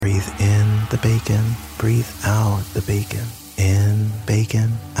the bacon, breathe out the bacon. In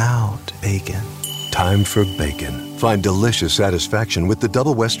bacon, out bacon. Time for bacon. Find delicious satisfaction with the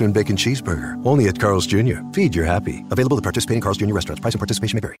Double Western Bacon Cheeseburger. Only at Carl's Jr. Feed your happy. Available at participating Carl's Jr. restaurants. Price and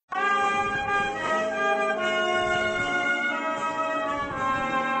participation may vary.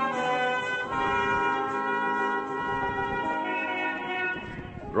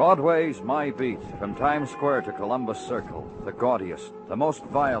 Broadway's my beat, from Times Square to Columbus Circle, the gaudiest, the most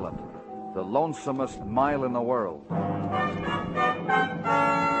violent, the lonesomest mile in the world.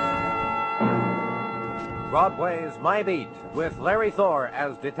 Broadway's My Beat, with Larry Thor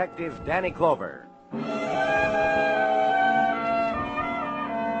as Detective Danny Clover.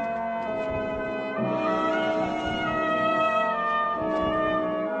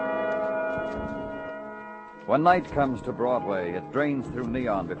 When night comes to Broadway, it drains through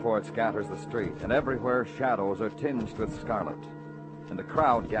neon before it scatters the street, and everywhere shadows are tinged with scarlet. And the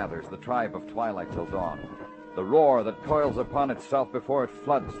crowd gathers, the tribe of twilight till dawn, the roar that coils upon itself before it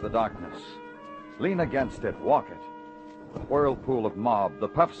floods the darkness. Lean against it, walk it. The whirlpool of mob, the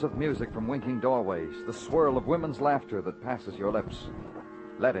puffs of music from winking doorways, the swirl of women's laughter that passes your lips.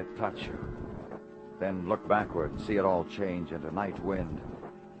 Let it touch you. Then look backward, see it all change into night wind,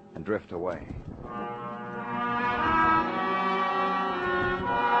 and drift away.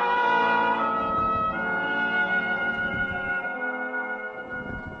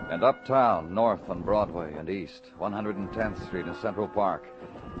 And uptown, north on Broadway and east, 110th Street and Central Park,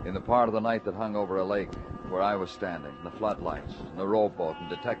 in the part of the night that hung over a lake where I was standing, the floodlights, and the rowboat, and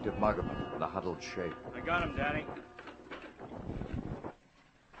Detective Muggerman, in a huddled shape. I got him, Danny.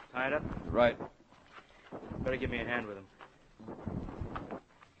 Tied up? Right. Better give me a hand with him.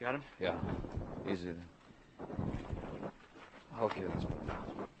 Got him? Yeah. Easy. Okay, let's move now.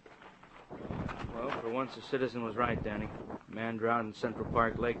 Well, for once, the citizen was right, Danny. A man drowned in Central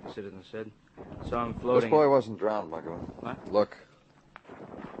Park Lake, the citizen said. Saw him floating. This boy wasn't drowned, Muggerman. What? Look.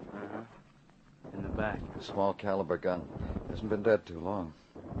 Uh-huh. In the back. A small caliber gun. Hasn't been dead too long.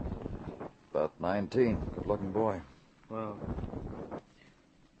 About 19. Good-looking boy. Well,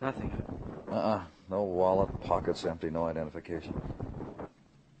 nothing. No wallet, pockets empty, no identification.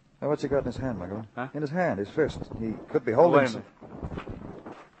 Now, what's he got in his hand, Muggerman? Huh? In his hand, his fist. He could be holding... Wait a minute.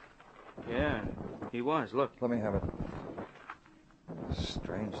 Yeah, he was. Look. Let me have it.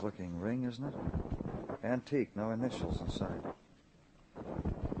 Strange-looking ring, isn't it? Antique, no initials inside.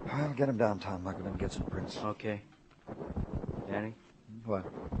 I'll get him downtown, Muggerman, get some prints. Okay. Danny? What?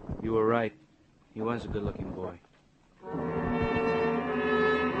 You were right. He was a good-looking boy.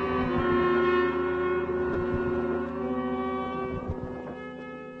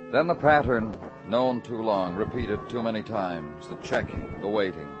 Then the pattern, known too long, repeated too many times. The checking, the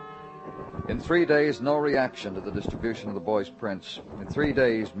waiting. In 3 days, no reaction to the distribution of the boy's prints. In 3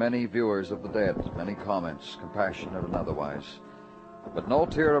 days, many viewers of the dead, many comments, compassionate and otherwise. But no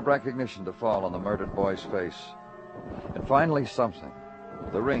tear of recognition to fall on the murdered boy's face. And finally, something.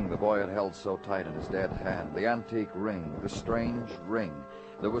 The ring the boy had held so tight in his dead hand. The antique ring, the strange ring.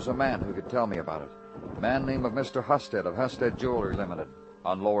 There was a man who could tell me about it. A man named of Mr. Husted of Husted Jewelry Limited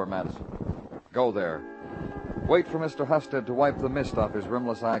on Lower Madison. Go there. Wait for Mr. Husted to wipe the mist off his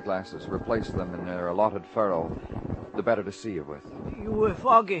rimless eyeglasses, replace them in their allotted furrow, the better to see you with. You were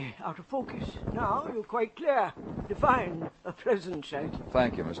foggy, out of focus. Now you're quite clear, defined, a pleasant sight.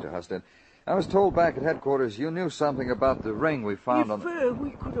 Thank you, Mr. Husted. I was told back at headquarters you knew something about the ring we found on... If we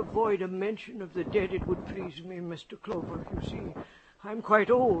could avoid a mention of the dead, it would please me, Mr. Clover. You see, I'm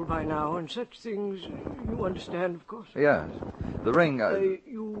quite old by now, and such things, you understand, of course. Yes. The ring...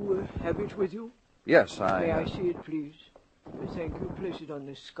 You have it with you? Yes, May I see it, please? Thank you. Place it on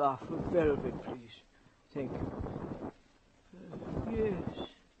this scarf of velvet, please. Thank you. Yes.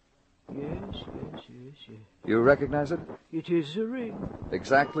 You recognize it? It is a ring.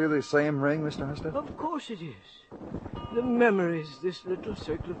 Exactly the same ring, Mr. Husted? Of course it is. The memories, this little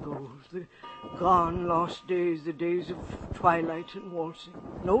circle of gold, the gone, lost days, the days of twilight and waltzing.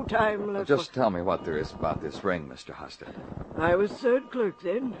 No time left. Just tell me what there is about this ring, Mr. Husted. I was third clerk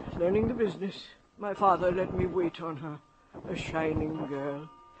then, learning the business. My father let me wait on her, a shining girl.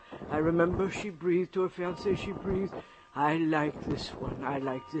 I remember she breathed to her fiancé, she breathed, I like this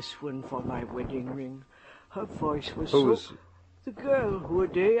one for my wedding ring. Her voice was Who's... The girl who a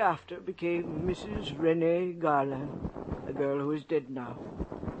day after became Mrs. Renee Garland, a girl who is dead now.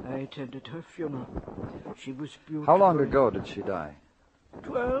 I attended her funeral. She was beautiful. How long ago did she die?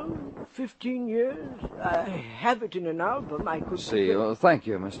 12, 15 years. I have it in an album. I could... See, well, thank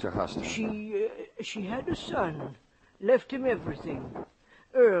you, Mr. Husted. She had a son, left him everything.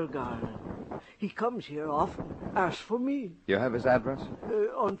 Earl Garland. He comes here often, asks for me. You have his address?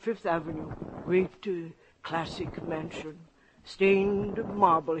 On Fifth Avenue. Great classic mansion. Stained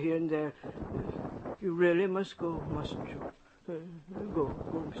marble here and there. You really must go, mustn't you? Go,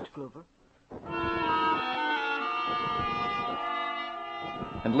 Mr. Clover.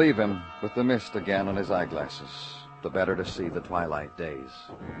 And leave him with the mist again on his eyeglasses, the better to see the twilight days.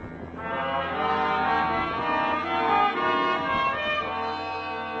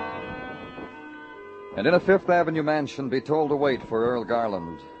 And in a Fifth Avenue mansion, be told to wait for Earl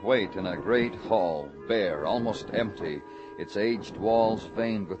Garland. Wait in a great hall, bare, almost empty, its aged walls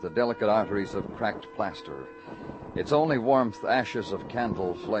veined with the delicate arteries of cracked plaster. Its only warmth, ashes of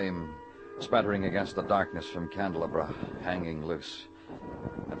candle flame, spattering against the darkness from candelabra hanging loose.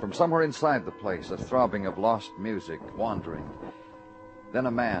 And from somewhere inside the place, a throbbing of lost music, wandering. Then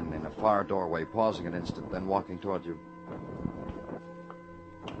a man in a far doorway, pausing an instant, then walking toward you.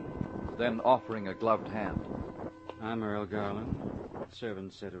 Then offering a gloved hand. I'm Earl Garland. The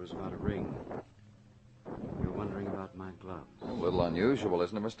servant said it was about a ring. You're wondering about my gloves. A little unusual,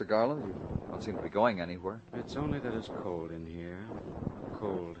 isn't it, Mr. Garland? You don't seem to be going anywhere. It's only that it's cold in here. A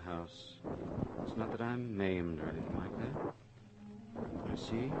cold house. It's not that I'm maimed or anything like that. I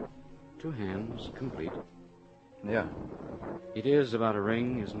see. 2 hands, complete. Yeah. It is about a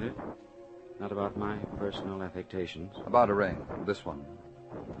ring, isn't it? Not about my personal affectations. About a ring. This one.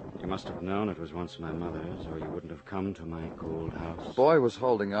 You must have known it was once my mother's, or you wouldn't have come to my cold house. The boy was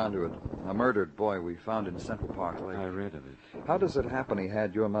holding on to it. A murdered boy we found in Central Park Lake. I read of it. How does it happen he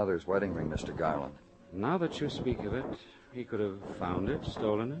had your mother's wedding ring, Mr. Garland? Now that you speak of it, he could have found it,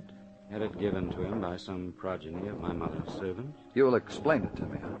 stolen it, had it given to him by some progeny of my mother's servants. You'll explain it to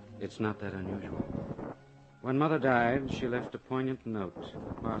me, huh? It's not that unusual. When Mother died, she left a poignant note,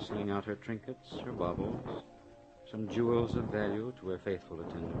 parceling out her trinkets, her baubles, some jewels of value to her faithful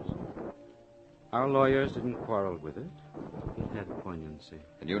attendants. Our lawyers didn't quarrel with it. It had poignancy.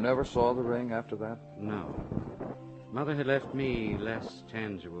 And you never saw the ring after that? No. Mother had left me less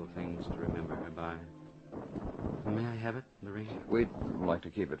tangible things to remember her by. May I have it, the ring? We'd like to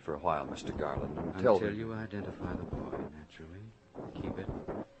keep it for a while, Mr. Garland. Until you identify the boy, naturally. Keep it.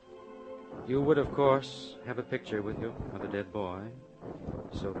 You would, of course, have a picture with you of the dead boy,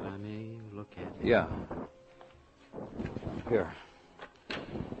 so that I may look at him. Yeah. Here.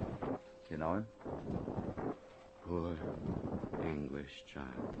 You know him? Poor, anguished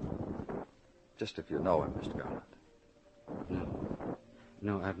child. Just if you know him, Mr. Garland. No.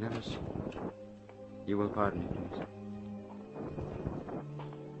 No, I've never seen him. You will pardon me, please.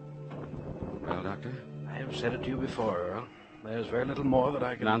 Well, Doctor? I have said it to you before, Earl. There's very little more that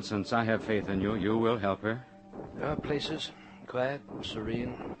I can... Nonsense. I have faith in you. You will help her. There are places, quiet,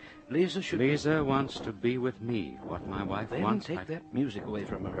 serene. Lisa should... Lisa wants to be with me. What my wife Then wants... take that music away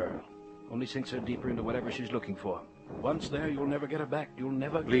from her, Earl. Only sinks her deeper into whatever she's looking for. Once there, you'll never get her back. You'll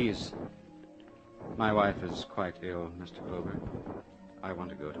never... Please. My wife is quite ill, Mr. Clover. I want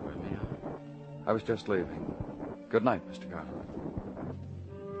to go to her, may I? I was just leaving. Good night, Mr. Garland.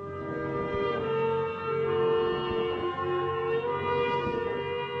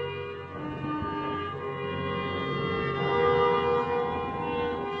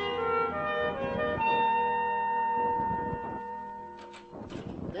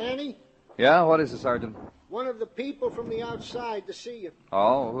 Danny, Yeah, what is it, Sergeant? one of the people from the outside to see you.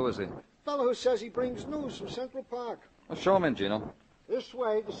 Oh, who is he? Fellow who says he brings news from Central Park. Well, show him in, Gino. This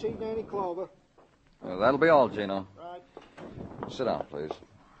way to see Danny Clover. That'll be all, Gino. Right. Sit down, please.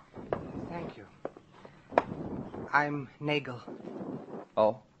 Thank you. I'm Nagel.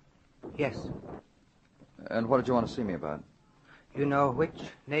 Oh? Yes. And what did you want to see me about? You know which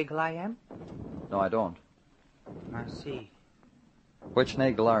Nagel I am? No, I don't. I see. Which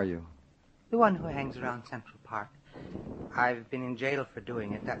Nagel are you? The one who hangs around Central Park. I've been in jail for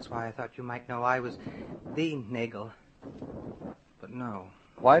doing it. That's why I thought you might know I was the Nagel. But no.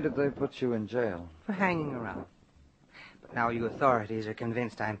 Why did they put you in jail? For hanging around. But now you authorities are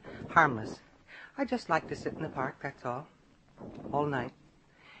convinced I'm harmless. I just like to sit in the park, that's all. All night.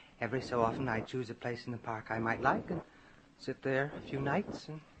 Every so often I choose a place in the park I might like and sit there a few nights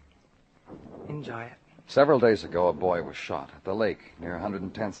and enjoy it. Several days ago, a boy was shot at the lake near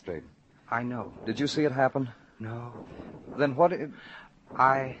 110th Street. I know. Did you see it happen? No. Then what...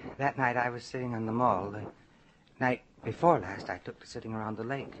 That night I was sitting on the mall. The night before last I took to sitting around the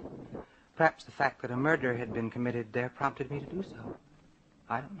lake. Perhaps the fact that a murder had been committed there prompted me to do so.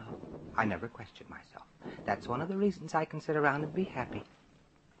 I don't know. I never questioned myself. That's one of the reasons I can sit around and be happy.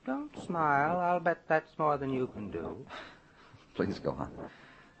 Don't smile. I'll bet that's more than you can do. Please go on.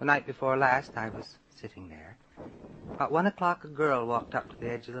 The night before last I was sitting there. About 1 o'clock, a girl walked up to the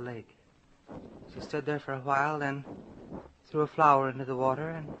edge of the lake. She stood there for a while, then threw a flower into the water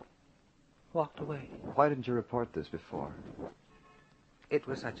and walked away. Why didn't you report this before? It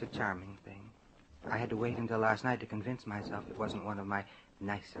was such a charming thing. I had to wait until last night to convince myself it wasn't one of my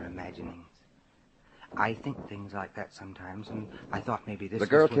nicer imaginings. I think things like that sometimes, and I thought maybe this... The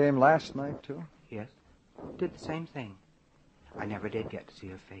girl came last night, too? Yes. Did the same thing. I never did get to see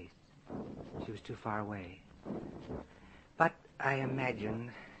her face. She was too far away. But I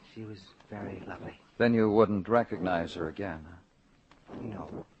imagined she was very lovely. Then you wouldn't recognize her again, huh?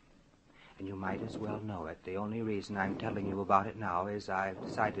 No. And you might as well know it. The only reason I'm telling you about it now is I've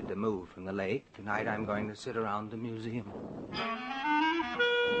decided to move from the lake. Tonight I'm going to sit around the museum.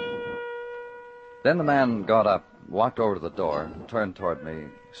 Then the man got up, walked over to the door, turned toward me,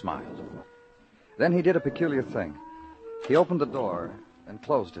 smiled. Then he did a peculiar thing. He opened the door and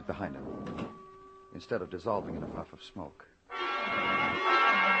closed it behind him, instead of dissolving in a puff of smoke.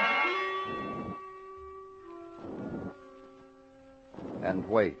 And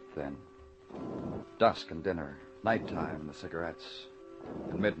wait, then. Dusk and dinner, nighttime, the cigarettes,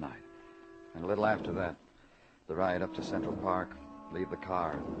 and midnight. And a little after that, the ride up to Central Park, leave the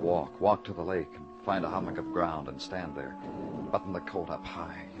car, and walk to the lake, and find a hummock of ground and stand there, button the coat up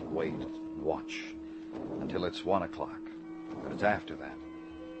high, and wait and watch until it's 1 o'clock. But it's after that.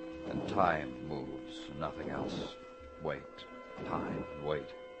 And time moves, and nothing else. Wait, time, and wait.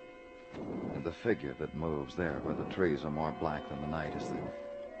 And the figure that moves there where the trees are more black than the night is the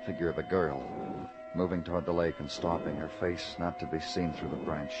figure of a girl moving toward the lake and stopping, her face not to be seen through the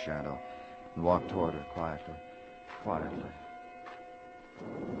branch shadow, and walk toward her quietly.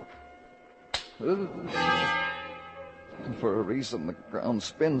 And for a reason, the ground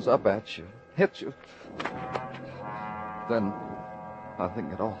spins up at you, hits you. Then, nothing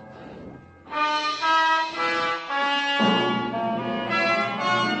at all.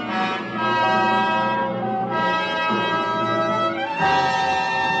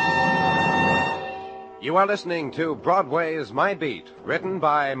 You are listening to Broadway's My Beat, written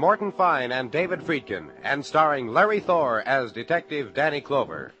by Morton Fine and David Friedkin, and starring Larry Thor as Detective Danny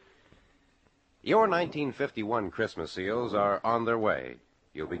Clover. Your 1951 Christmas seals are on their way.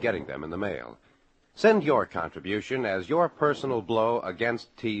 You'll be getting them in the mail. Send your contribution as your personal blow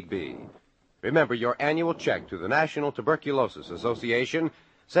against TB. Remember, your annual check to the National Tuberculosis Association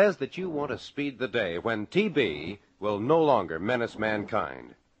says that you want to speed the day when TB will no longer menace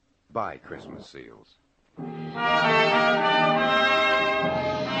mankind. Buy Christmas seals.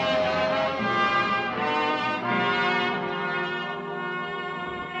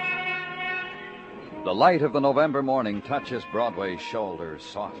 The light of the November morning touches Broadway's shoulders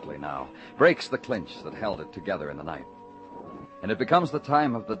softly now, breaks the clinch that held it together in the night. And it becomes the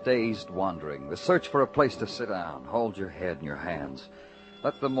time of the dazed wandering, the search for a place to sit down, hold your head in your hands.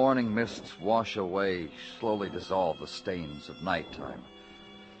 Let the morning mists wash away, slowly dissolve the stains of nighttime.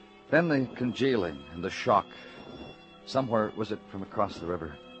 Then the congealing and the shock. Somewhere was it from across the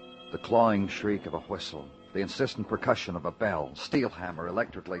river? The clawing shriek of a whistle, the insistent percussion of a bell, steel hammer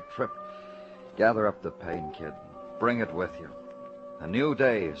electrically tripped. Gather up the pain, kid. Bring it with you. A new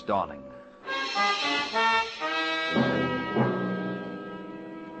day is dawning.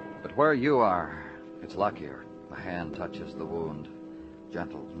 But where you are, it's luckier. The hand touches the wound.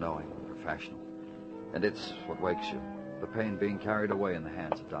 Gentle, knowing, professional. And it's what wakes you. The pain being carried away in the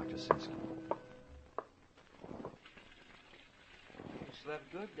hands of Dr. Sinsky. You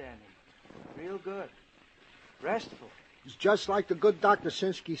slept good, Danny. Real good. Restful. It's just like the good Dr.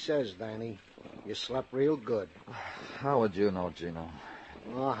 Sinsky says, Danny. You slept real good. How would you know, Gino?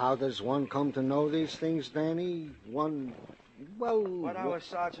 Well, how does one come to know these things, Danny? What our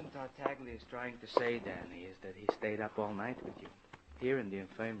Sergeant Tartaglia is trying to say, Danny, is that he stayed up all night with you. Here in the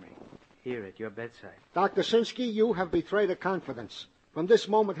infirmary. Here at your bedside. Dr. Sinsky, you have betrayed a confidence. From this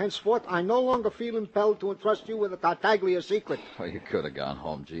moment henceforth, I no longer feel impelled to entrust you with a Tartaglia secret. Well, you could have gone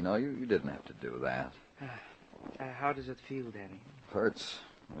home, Gino. You didn't have to do that. How does it feel, Danny? Hurts.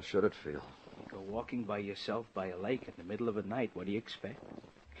 How should it feel? You go walking by yourself by a lake in the middle of the night. What do you expect?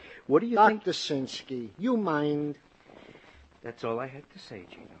 What do you think? Dr. Sinsky, you mind? That's all I had to say,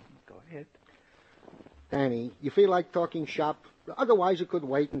 Gino. Go ahead. Danny, you feel like talking shop? Otherwise, you could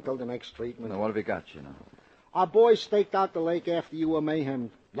wait until the next treatment. Now, what have you got, Gino? Our boys staked out the lake after you were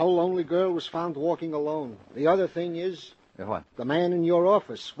mayhem. No lonely girl was found walking alone. The other thing is... What? The man in your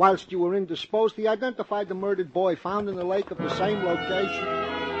office. Whilst you were indisposed, he identified the murdered boy found in the lake of the same location.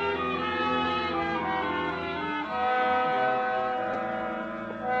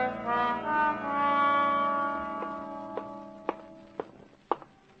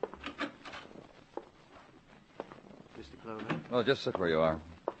 Well, just sit where you are.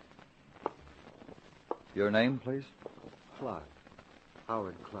 Your name, please? Clark.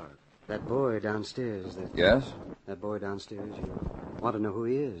 Howard Clark. That boy downstairs, Yes? That boy downstairs, you want to know who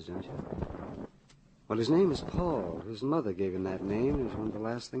he is, don't you? Well, his name is Paul. His mother gave him that name. It was one of the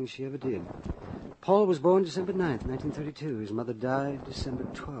last things she ever did. Paul was born December 9th, 1932. His mother died December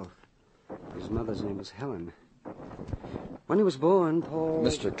 12th. His mother's name was Helen. When he was born,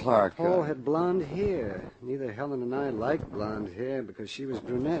 Mr. Clark... Paul had blonde hair. Neither Helen and I liked blonde hair because she was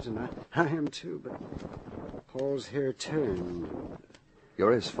brunette, and I am too, but Paul's hair turned.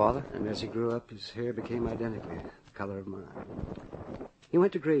 You're his father? And as he grew up, his hair became identically the color of mine. He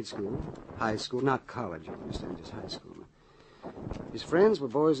went to grade school, high school, not college, you understand, just high school. His friends were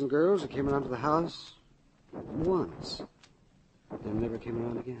boys and girls who came around to the house once, then never came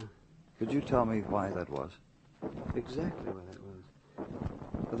around again. Could you tell me why that was? Exactly why that was.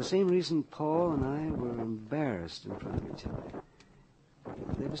 For the same reason Paul and I were embarrassed in front of each other.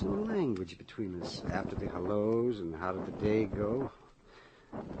 There was no language between us after the hellos and how did the day go.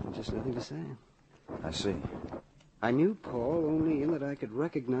 Just nothing to say. I see. I knew Paul only in that I could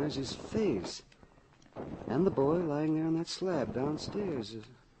recognize his face. And the boy lying there on that slab downstairs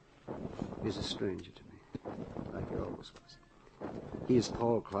is a stranger to me, like he always was. He is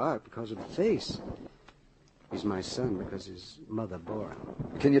Paul Clark because of the face. He's my son because his mother bore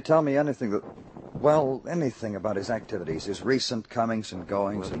him. Can you tell me anything anything about his activities, his recent comings and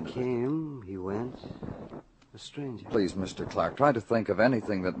goings? Well, he came, he went, a stranger. Please, Mr. Clark, try to think of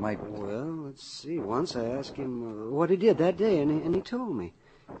anything that might... Well, let's see. Once I asked him what he did that day, and he told me.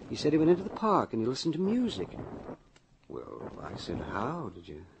 He said he went into the park and he listened to music. Well, I said, how? Did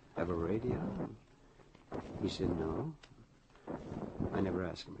you have a radio? He said, no. I never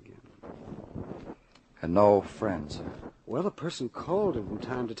asked him again. And no friends? Well, a person called him from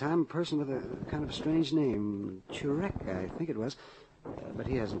time to time, a person with a kind of a strange name. Turek, I think it was. But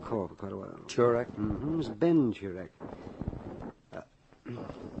he hasn't called for quite a while. Turek? Mm-hmm. It was Ben Turek.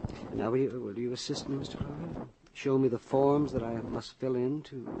 Now, will you assist me, Mr. Clark? Show me the forms that I must fill in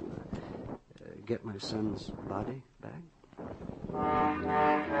to get my son's body back?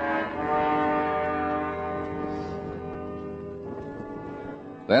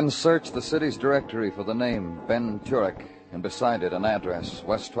 Then search the city's directory for the name Ben Turek, and beside it an address,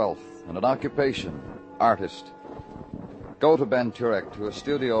 West 12th, and an occupation, artist. Go to Ben Turek, to a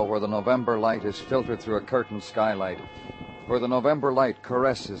studio where the November light is filtered through a curtained skylight, where the November light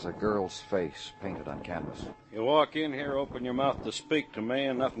caresses a girl's face painted on canvas. You walk in here, open your mouth to speak to me,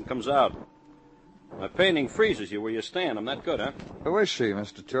 and nothing comes out. My painting freezes you where you stand. I'm that good, huh? Who is she,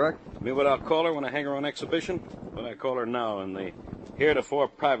 Mr. Turek? Me what I'll call her when I hang her on exhibition, but I call her now in the heretofore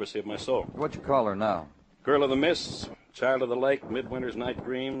privacy of my soul. What you call her now? Girl of the mists, child of the lake, midwinter's night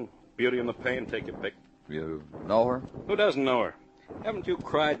dream, beauty in the pane, take your pick. You know her? Who doesn't know her? Haven't you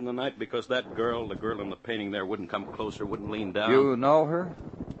cried in the night because that girl, the girl in the painting there, wouldn't come closer, wouldn't lean down? You know her?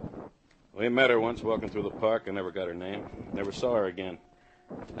 We met her once walking through the park. I never got her name. Never saw her again.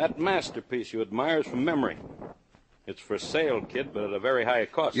 That masterpiece you admire is from memory. It's for sale, kid, but at a very high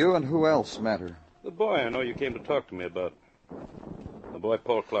cost. You and who else met her? The boy I know you came to talk to me about. The boy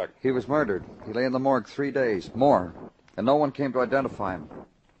Paul Clark. He was murdered. He lay in the morgue 3 days, more, and no one came to identify him.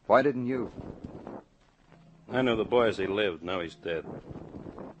 Why didn't you? I knew the boy as he lived. Now he's dead.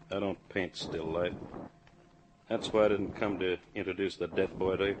 I don't paint still life. That's why I didn't come to introduce the dead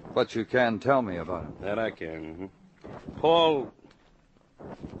boy to you. But you can tell me about him. That I can. Mm-hmm. Paul,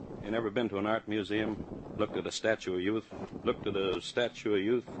 you never been to an art museum? Looked at a statue of youth? Looked at a statue of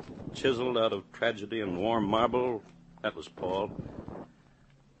youth chiseled out of tragedy and warm marble? That was Paul.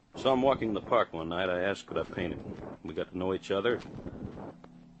 Saw him walking in the park one night. I asked could I paint him. We got to know each other.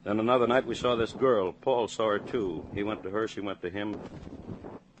 Then another night we saw this girl. Paul saw her, too. He went to her, she went to him.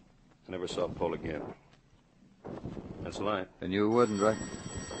 I never saw Paul again. That's life. And you wouldn't, right?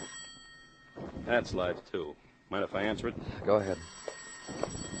 That's life, too. Mind if I answer it? Go ahead.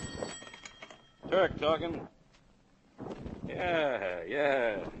 Turk talking.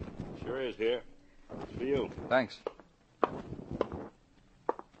 Yeah. Sure is here. It's for you. Thanks.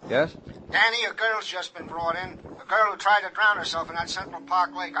 Yes? Danny, a girl's just been brought in. A girl who tried to drown herself in that Central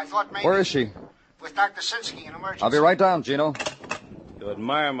Park lake. I thought maybe... Where is she? With Dr. Sinsky in emergency. I'll be right down, Gino. You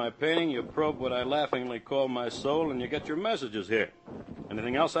admire my painting, you probe what I laughingly call my soul, and you get your messages here.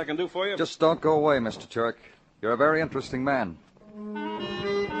 Anything else I can do for you? Just don't go away, Mr. Turek. You're a very interesting man.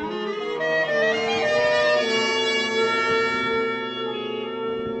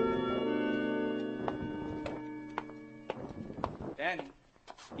 Danny,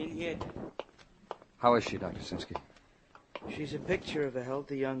 in here. How is she, Dr. Sinsky? She's a picture of a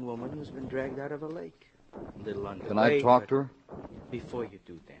healthy young woman who's been dragged out of a lake. A little underweight. Can I talk to her? Before you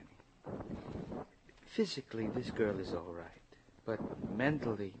do, Danny. Physically, this girl is all right. But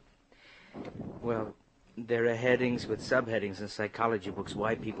mentally, well, there are headings with subheadings in psychology books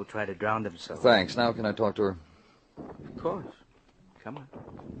why people try to drown themselves. Thanks. Now can I talk to her? Of course. Come on.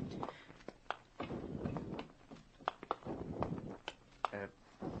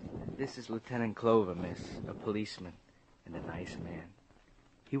 This is Lieutenant Clover, miss. A policeman and a nice man.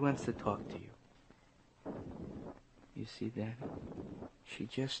 He wants to talk to you. You see, Danny? She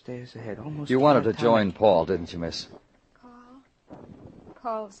just stares ahead, almost... You wanted to join Paul, didn't you, miss?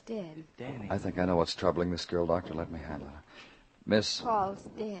 Paul's dead. Danny. I think I know what's troubling this girl, Doctor. Let me handle her. Miss... Paul's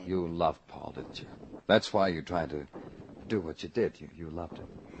dead. You loved Paul, didn't you? That's why you tried to do what you did. You loved him.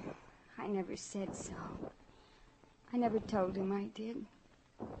 I never said so. I never told him I did.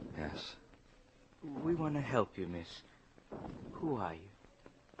 Yes. We want to help you, miss. Who are you?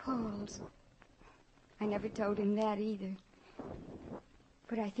 Paul's. I never told him that either.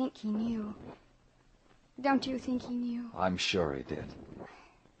 But I think he knew. Don't you think he knew? I'm sure he did.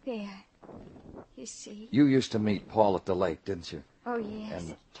 There. You see? You used to meet Paul at the lake, didn't you? Oh, yes.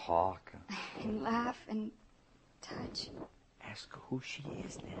 And talk. And laugh and touch. Ask her who she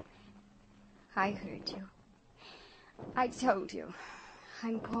is, then. I heard you. I told you.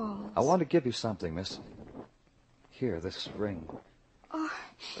 I'm Paul. I want to give you something, miss. Here, this ring. Oh.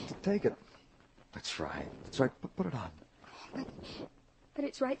 Take it. That's right. That's right. Put it on. But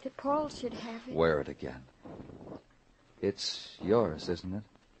it's right that Paul should have it. Wear it again. It's yours, isn't it?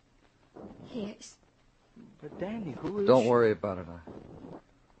 Yes. But, Danny, who is Don't she? worry about it.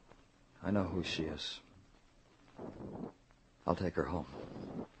 I know who she is. I'll take her home.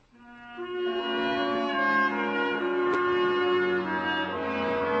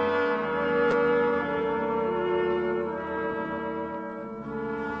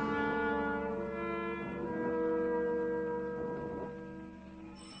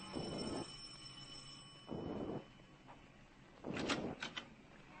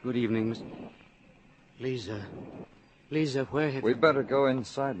 Good evening, Miss... Lisa, where have We'd better go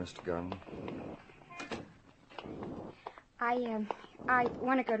inside, Mr. Garland. I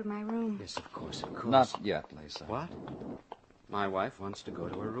want to go to my room. Yes, of course. Not yet, Lisa. What? My wife wants to go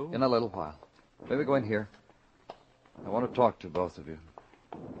to her room. In a little while. Maybe go in here. I want to talk to both of you.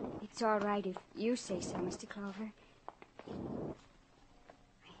 It's all right if you say so, Mr. Clover.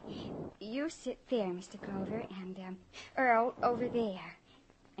 You sit there, Mr. Clover, and Earl over there.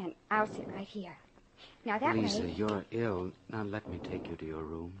 And I'll sit right here. Now, that Lisa, way... you're ill. Now, let me take you to your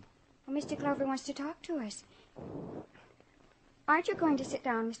room. Well, Mr. Clover wants to talk to us. Aren't you going to sit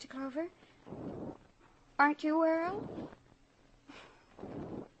down, Mr. Clover? Aren't you, Earl?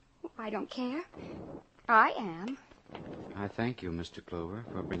 I don't care. I am. I thank you, Mr. Clover,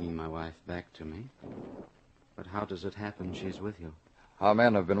 for bringing my wife back to me. But how does it happen she's with you? Our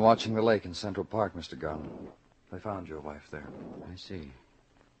men have been watching the lake in Central Park, Mr. Garland. They found your wife there. I see.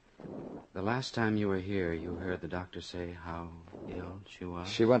 The last time you were here, you heard the doctor say how ill she was?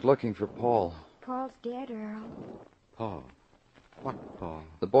 She went looking for Paul. Paul's dead, Earl. Paul? What Paul?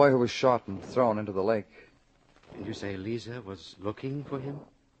 The boy who was shot and thrown into the lake. And you say Lisa was looking for him?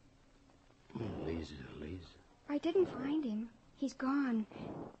 Oh, Lisa. I didn't find him. He's gone.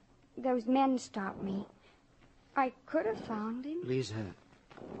 Those men stopped me. I could have found him. Lisa,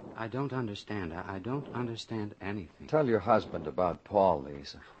 I don't understand. I don't understand anything. Tell your husband about Paul,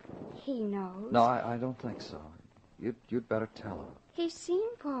 Lisa. He knows. No, I don't think so. You'd better tell him. He's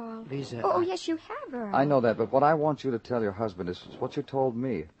seen Paul. Lisa, Oh, yes, you have, Earl. I know that, but what I want you to tell your husband is what you told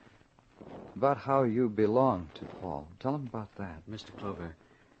me. About how you belong to Paul. Tell him about that. Mr. Clover,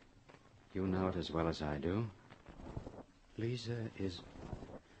 you know it as well as I do. Lisa is...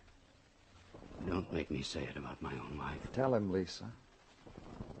 Don't make me say it about my own wife. Tell him, Lisa.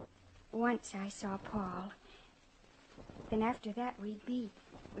 Once I saw Paul. Then after that we'd meet,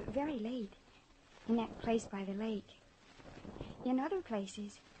 very late, in that place by the lake. In other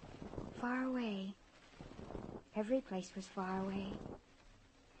places, far away. Every place was far away.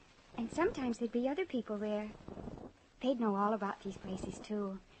 And sometimes there'd be other people there. They'd know all about these places,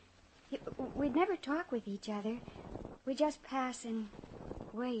 too. We'd never talk with each other. We'd just pass and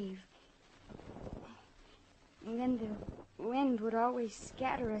wave. And then the wind would always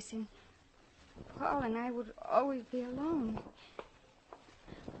scatter us, and Paul and I would always be alone.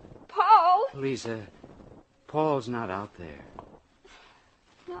 Paul! Lisa, Paul's not out there.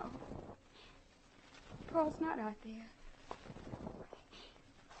 No. Paul's not out there.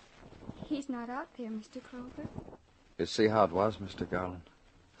 He's not out there, Mr. Clover. You see how it was, Mr. Garland?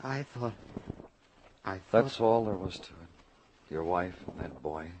 I thought... That's all there was to it. Your wife and that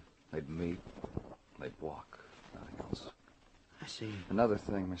boy, they'd meet, They'd walk, nothing else. I see. Another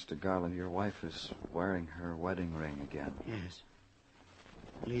thing, Mr. Garland, your wife is wearing her wedding ring again. Yes.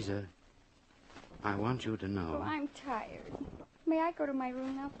 Lisa, I want you to know... Oh, I'm tired. May I go to my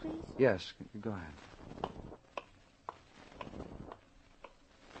room now, please? Yes, go ahead.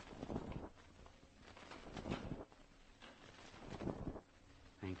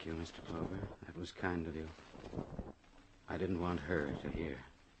 Thank you, Mr. Clover. That was kind of you. I didn't want her to hear.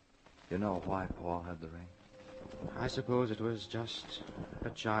 You know why Paul had the ring? I suppose it was just a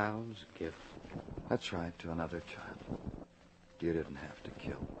child's gift. That's right, to another child. You didn't have to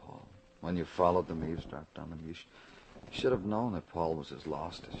kill Paul. When you followed them, eavesdropped on them, you should have known that Paul was as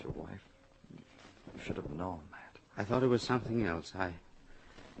lost as your wife. You should have known that. I thought it was something else.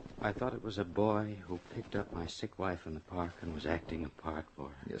 I thought it was a boy who picked up my sick wife in the park and was acting a part for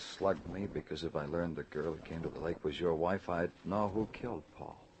her. You slugged me because if I learned the girl who came to the lake was your wife, I'd know who killed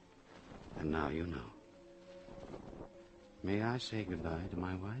Paul. And now you know. May I say goodbye to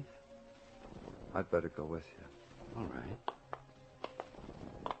my wife? I'd better go with you. All right.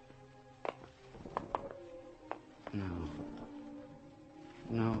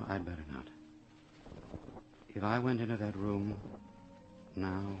 No, I'd better not. If I went into that room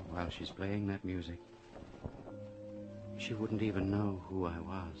now while she's playing that music, she wouldn't even know who I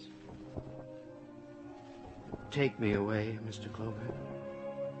was. Take me away, Mr. Clover.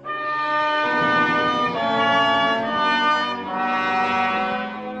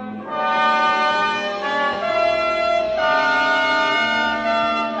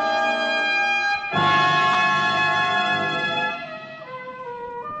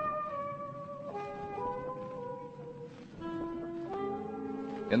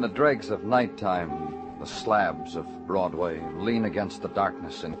 In the dregs of nighttime, the slabs of Broadway lean against the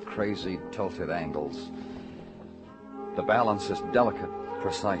darkness in crazy, tilted angles. The balance is delicate,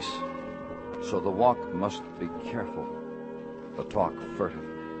 precise, so the walk must be careful, the talk furtive.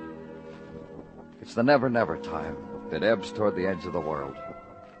 It's the never-never time that ebbs toward the edge of the world.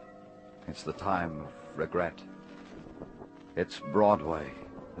 It's the time of regret. It's Broadway,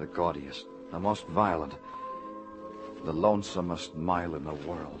 the gaudiest, the most violent, the lonesomest mile in the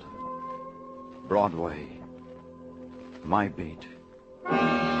world. Broadway, my beat.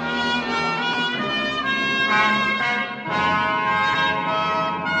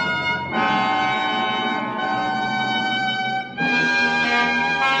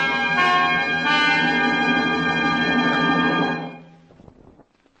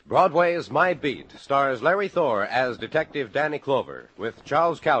 Broadway's My Beat stars Larry Thor as Detective Danny Clover, with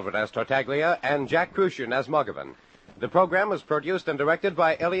Charles Calvert as Tartaglia and Jack Crucian as Muggavan. The program was produced and directed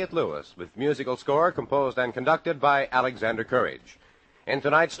by Elliott Lewis, with musical score composed and conducted by Alexander Courage. In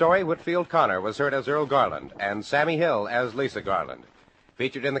tonight's story, Whitfield Connor was heard as Earl Garland and Sammy Hill as Lisa Garland.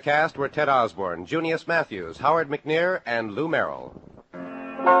 Featured in the cast were Ted Osborne, Junius Matthews, Howard McNear, and Lou Merrill.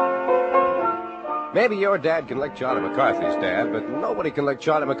 Maybe your dad can lick Charlie McCarthy's dad, but nobody can lick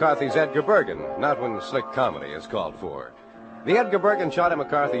Charlie McCarthy's Edgar Bergen, not when slick comedy is called for. The Edgar Bergen Charlie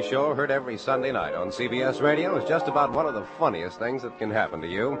McCarthy Show, heard every Sunday night on CBS Radio, is just about one of the funniest things that can happen to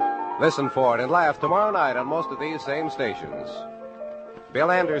you. Listen for it and laugh tomorrow night on most of these same stations.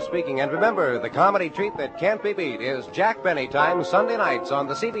 Bill Anders speaking, and remember, the comedy treat that can't be beat is Jack Benny Time, Sunday nights on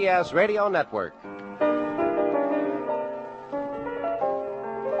the CBS Radio Network.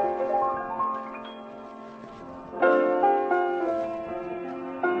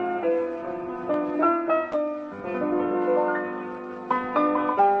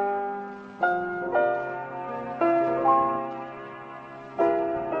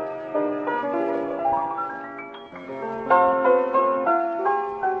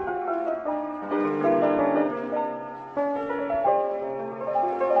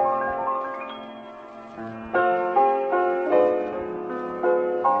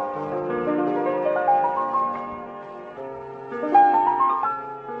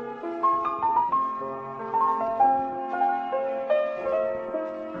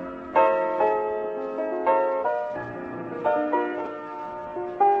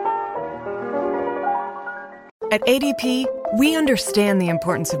 At ADP, we understand the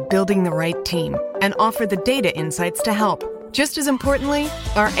importance of building the right team and offer the data insights to help. Just as importantly,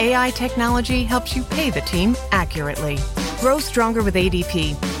 our AI technology helps you pay the team accurately. Grow stronger with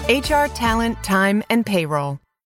ADP: HR, talent, time, and payroll.